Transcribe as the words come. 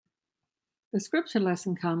The scripture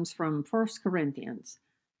lesson comes from 1 Corinthians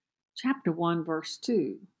chapter 1 verse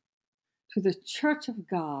 2. To the church of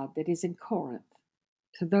God that is in Corinth,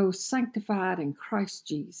 to those sanctified in Christ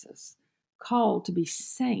Jesus, called to be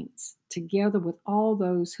saints, together with all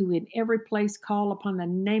those who in every place call upon the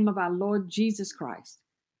name of our Lord Jesus Christ,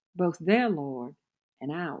 both their Lord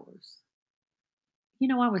and ours.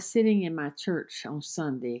 I was sitting in my church on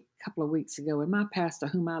Sunday a couple of weeks ago, and my pastor,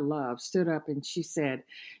 whom I love, stood up and she said,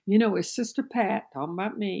 as Sister Pat, talking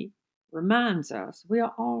about me, reminds us we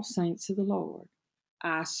are all saints of the Lord.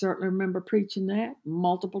 I certainly remember preaching that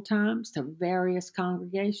multiple times to various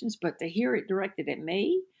congregations, but to hear it directed at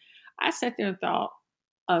me, I sat there and thought,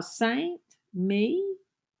 a saint? Me?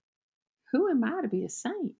 Who am I to be a saint?